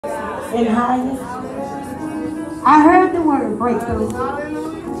and higher. I heard the word breakthrough.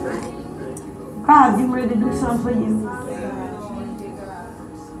 God, you ready to do something for you.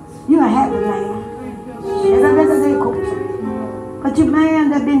 You're a happy man. But you man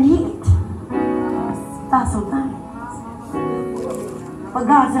that been hit. That's some things. But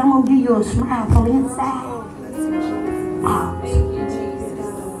God said, I'm going to give you a smile from the inside out.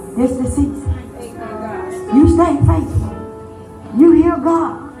 This the season. You stay faithful. You hear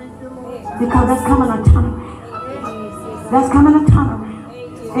God. Because that's coming a turnaround. That's coming a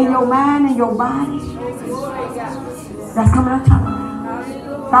turnaround. In your mind and your body. That's coming a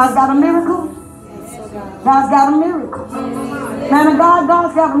turnaround. God's got a miracle. God's got a miracle. Man of God,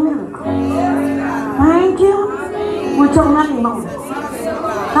 God's got a miracle. Thank you. With your name on it.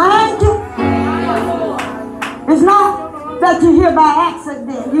 Thank you. It's not that you're here by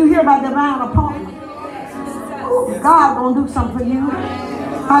accident. You're here by divine appointment. God gonna do something for you.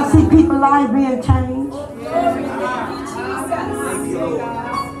 I see people's lives being changed.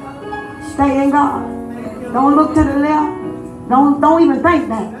 Stay in God. Don't look to the left. Don't even think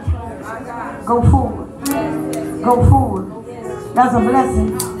that. Go forward. Go forward. That's a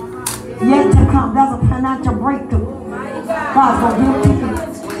blessing. Yet to come. That's a financial breakthrough. God's gonna give it to you.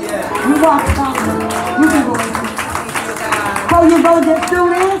 You walk down. You can go. So you go just do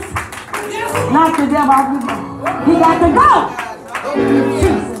this. Knock the devil off your back. He got to go. In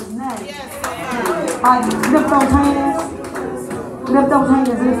Jesus' name. All right, lift those hands. Lift those hands.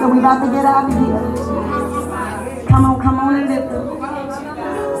 Lift them. We about to get out of here. Come on and lift them.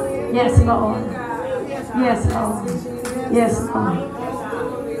 Yes, Lord. Yes, Lord. Yes, Lord.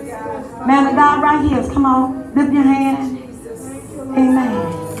 Man of God right here. Come on. Lift your hand. Amen.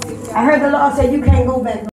 I heard the Lord say you can't go back.